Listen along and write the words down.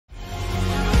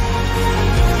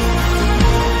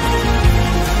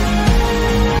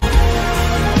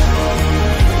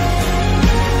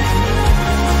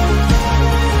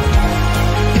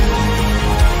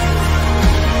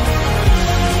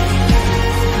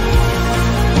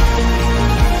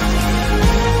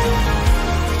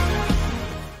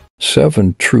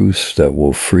7 truths that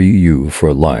will free you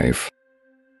for life.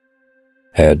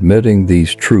 Admitting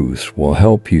these truths will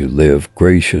help you live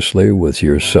graciously with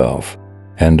yourself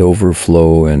and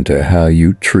overflow into how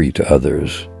you treat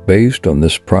others based on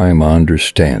this prime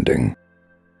understanding.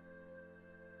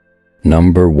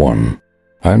 Number 1.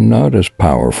 I'm not as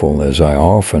powerful as I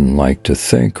often like to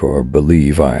think or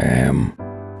believe I am.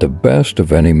 The best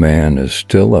of any man is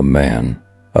still a man.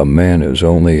 A man is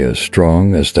only as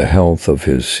strong as the health of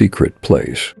his secret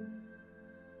place.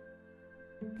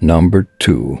 Number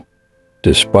 2.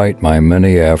 Despite my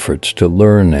many efforts to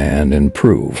learn and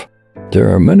improve,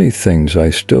 there are many things I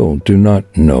still do not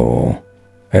know,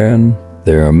 and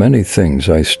there are many things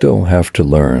I still have to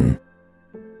learn.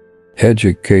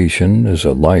 Education is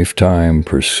a lifetime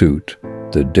pursuit.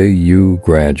 The day you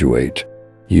graduate,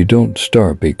 you don't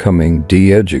start becoming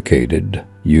de-educated,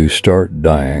 you start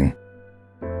dying.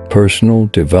 Personal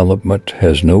development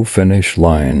has no finish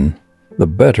line. The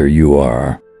better you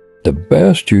are, the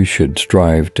best you should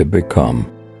strive to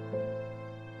become.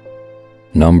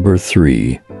 Number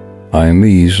 3. I am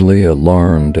easily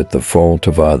alarmed at the fault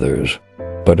of others,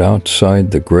 but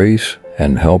outside the grace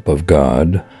and help of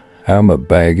God, I'm a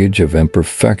baggage of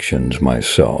imperfections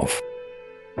myself.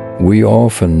 We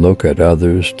often look at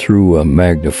others through a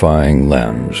magnifying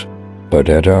lens, but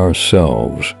at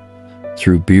ourselves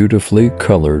through beautifully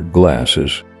colored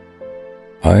glasses.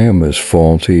 I am as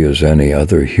faulty as any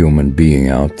other human being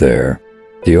out there.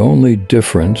 The only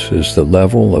difference is the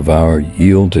level of our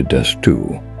yieldedness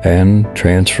to and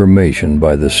transformation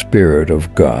by the Spirit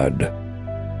of God.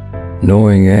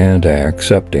 Knowing and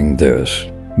accepting this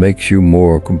makes you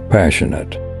more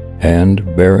compassionate and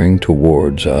bearing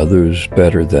towards others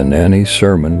better than any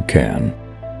sermon can.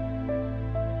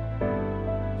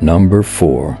 Number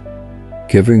 4.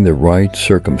 Giving the right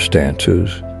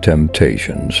circumstances,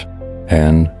 temptations,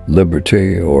 and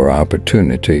liberty or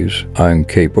opportunities, I'm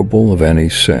capable of any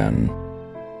sin.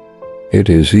 It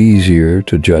is easier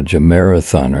to judge a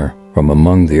marathoner from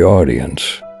among the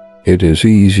audience. It is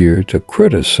easier to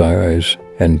criticize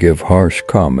and give harsh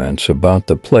comments about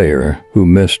the player who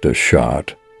missed a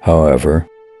shot. However,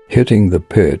 hitting the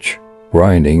pitch,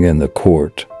 grinding in the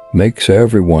court, makes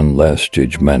everyone less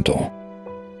judgmental.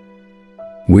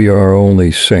 We are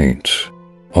only saints,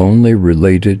 only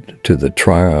related to the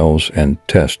trials and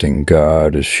testing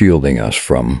God is shielding us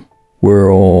from.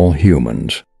 We're all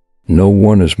humans. No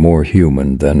one is more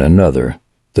human than another.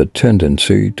 The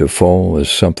tendency to fall is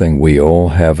something we all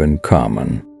have in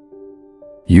common.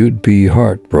 You'd be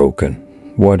heartbroken,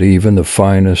 what even the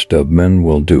finest of men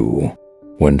will do,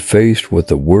 when faced with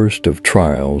the worst of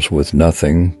trials with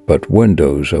nothing but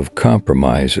windows of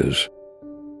compromises.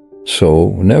 So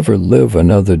never live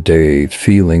another day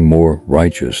feeling more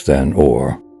righteous than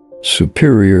or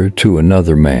superior to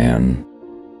another man.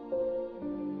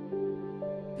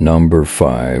 Number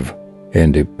 5.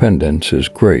 Independence is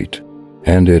great,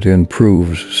 and it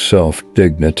improves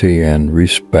self-dignity and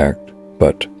respect,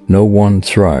 but no one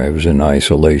thrives in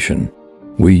isolation.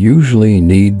 We usually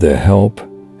need the help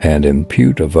and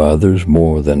impute of others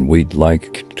more than we'd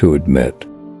like to admit.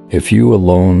 If you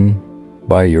alone,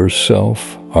 by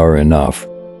yourself, are enough,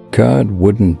 God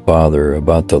wouldn't bother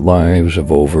about the lives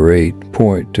of over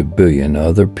 8.2 billion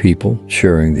other people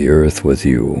sharing the earth with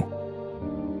you.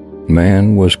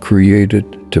 Man was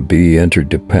created to be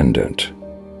interdependent.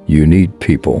 You need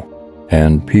people,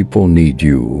 and people need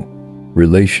you.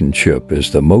 Relationship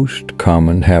is the most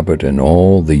common habit in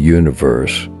all the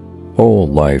universe, all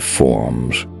life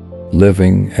forms,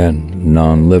 living and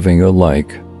non-living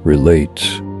alike,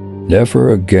 relates.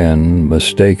 Never again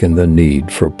mistaken the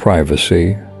need for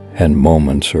privacy and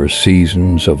moments or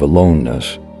seasons of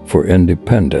aloneness for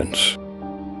independence.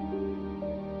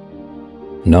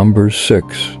 Number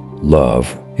 6.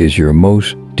 Love is your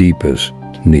most deepest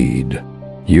need.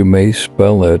 You may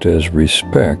spell it as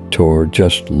respect or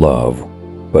just love,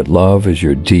 but love is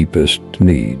your deepest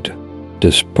need.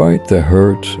 Despite the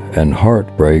hurts and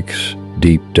heartbreaks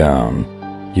deep down,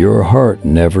 your heart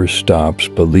never stops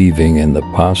believing in the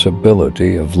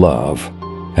possibility of love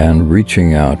and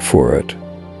reaching out for it.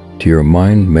 Your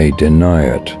mind may deny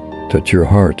it, but your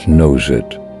heart knows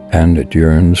it, and it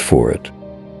yearns for it.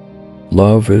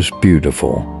 Love is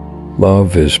beautiful.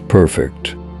 Love is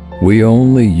perfect. We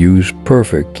only use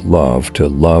perfect love to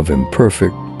love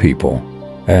imperfect people,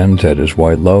 and that is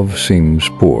why love seems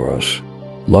porous.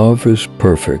 Love is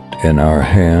perfect in our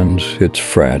hands, it's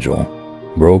fragile.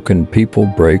 Broken people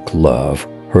break love,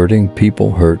 hurting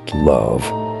people hurt love,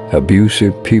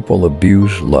 abusive people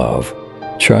abuse love,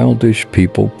 childish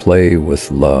people play with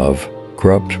love,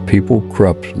 corrupt people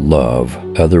corrupt love,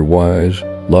 otherwise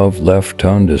love left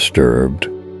undisturbed.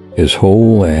 is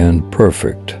whole and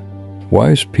perfect.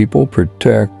 Wise people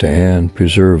protect and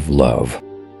preserve love.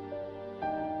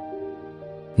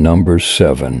 Number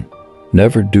 7.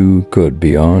 Never do good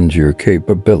beyond your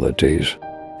capabilities.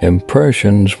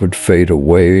 Impressions would fade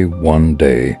away one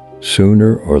day,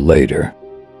 sooner or later.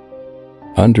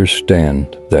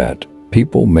 Understand that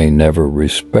people may never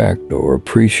respect or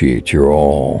appreciate your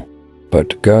all,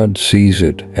 but God sees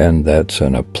it, and that's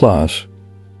a plus.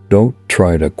 Don't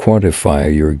try to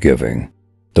quantify your giving.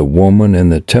 The woman in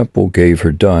the temple gave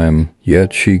her dime,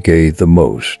 yet she gave the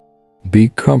most. Be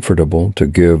comfortable to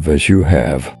give as you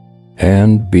have,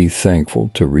 and be thankful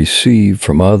to receive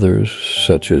from others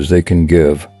such as they can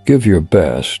give. Give your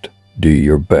best, do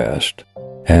your best,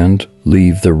 and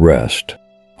leave the rest.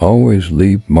 Always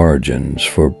leave margins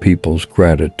for people's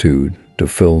gratitude to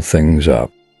fill things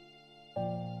up.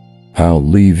 I'll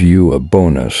leave you a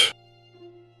bonus.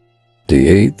 The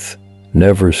 8th,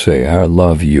 never say I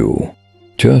love you,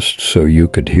 just so you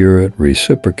could hear it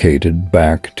reciprocated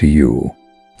back to you.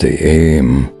 The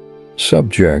aim,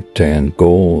 subject, and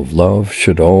goal of love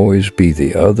should always be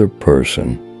the other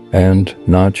person and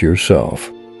not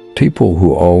yourself. People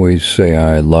who always say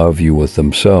I love you with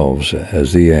themselves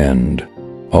as the end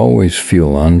always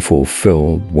feel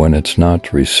unfulfilled when it's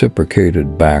not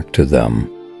reciprocated back to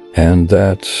them. And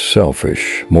that's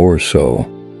selfish, more so.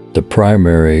 The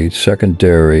primary,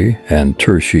 secondary, and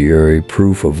tertiary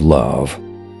proof of love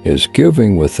is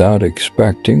giving without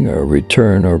expecting a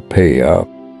return or pay up.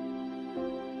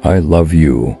 I love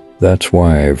you. That's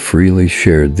why I've freely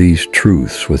shared these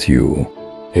truths with you.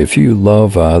 If you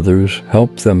love others,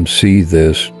 help them see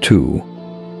this too.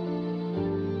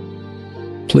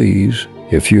 Please,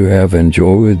 if you have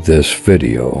enjoyed this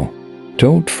video,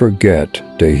 don't forget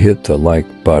to hit the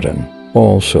like button.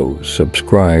 Also,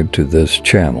 subscribe to this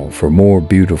channel for more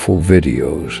beautiful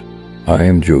videos. I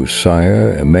am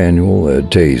Josiah Emmanuel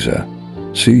Adeza.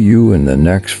 See you in the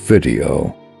next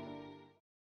video.